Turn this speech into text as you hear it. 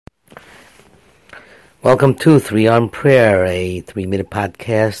Welcome to 3 on Prayer, a 3-minute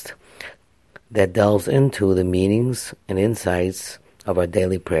podcast that delves into the meanings and insights of our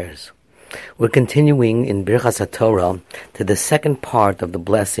daily prayers. We're continuing in Birchas HaTorah to the second part of the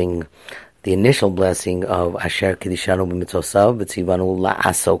blessing, the initial blessing of Asher Kiddushanu b'Mitzosav v'Tzivanu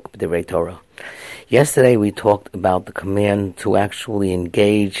la'asok b'Divrei Torah. Yesterday we talked about the command to actually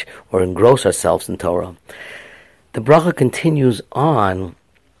engage or engross ourselves in Torah. The bracha continues on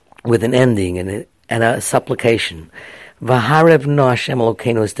with an ending and a supplication. V'harev na Hashem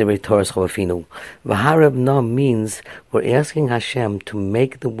Elokeinu es divrei Torah chavafinu. V'harev na means we're asking Hashem to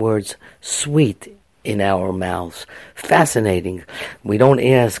make the words sweet in our mouths. Fascinating. We don't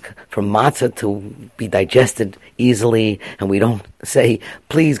ask for matzah to be digested easily, and we don't say,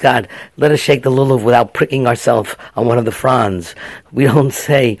 please God, let us shake the lulav without pricking ourselves on one of the fronds. We don't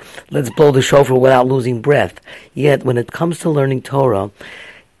say, let's blow the shofar without losing breath. Yet when it comes to learning Torah,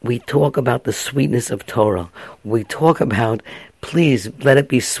 we talk about the sweetness of Torah. We talk about, please, let it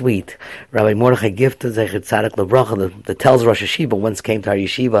be sweet. Rabbi Mordechai Gifta, Zecher Tzadik L'Bracha, the Telz Rosh Yeshiva, once came to our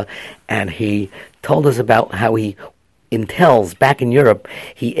yeshiva, and he told us about how he, in Telz, back in Europe,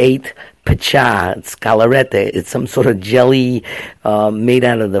 he ate pecha, it's galarete, it's some sort of jelly made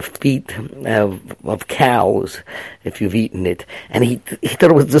out of the feet of cows, if you've eaten it. And he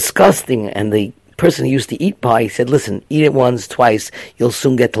thought it was disgusting, and the person who used to eat pie said, listen, eat it once, twice, you'll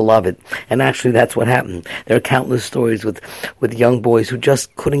soon get to love it. And actually that's what happened. There are countless stories with young boys who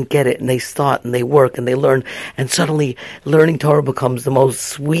just couldn't get it, and they start and they work and they learn, and suddenly learning Torah becomes the most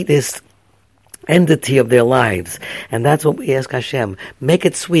sweetest entity of their lives. And that's what we ask Hashem. Make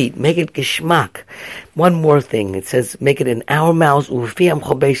it sweet, make it geschmack. One more thing, it says, make it in our mouths, u'fiam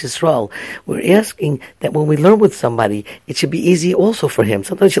chobesh Yisrael. We're asking that when we learn with somebody, it should be easy also for him.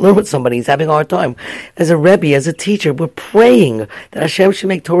 Sometimes you learn with somebody, he's having a hard time. As a Rebbe, as a teacher, we're praying that Hashem should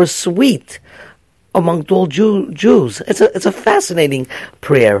make Torah sweet amongst all Jews. It's a fascinating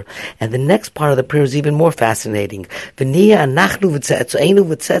prayer. And the next part of the prayer is even more fascinating. That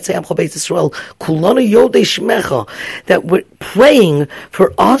we're praying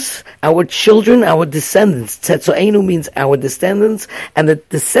for us, our children, our descendants. Tzetzoenu means our descendants, and the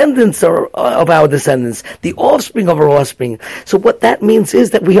descendants of our descendants, the offspring of our offspring. So what that means is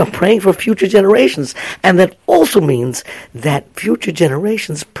that we are praying for future generations, and that also means that future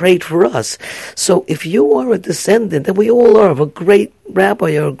generations prayed for us. So if you are a descendant, and we all are, of a great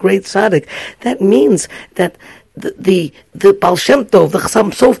rabbi or a great tzaddik, that means that the Baal Shem Tov, the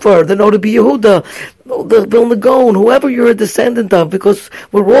Chassam Sofer, the Noda B'Yehuda, the Vilna Gaon, whoever you're a descendant of, because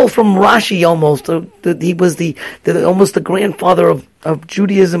we're all from Rashi almost. He was almost the grandfather of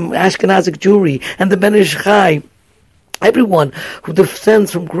Judaism, Ashkenazic Jewry, and the Ben Ish Chai. Everyone who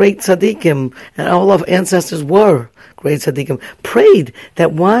descends from great tzaddikim, and all of ancestors were great tzaddikim, prayed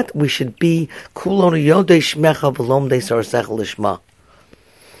that what? We should be kulonu yodei shmecha v'lomdei sarasech lishma.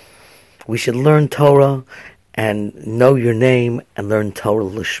 We should learn Torah and know your name and learn Torah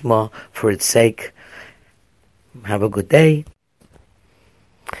lishma for its sake. Have a good day.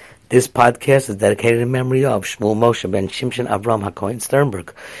 This podcast is dedicated in memory of Shmuel Moshe ben Shimshon Avram HaKohen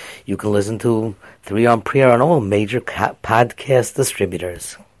Sternberg. You can listen to 3 on Prayer on all major podcast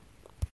distributors.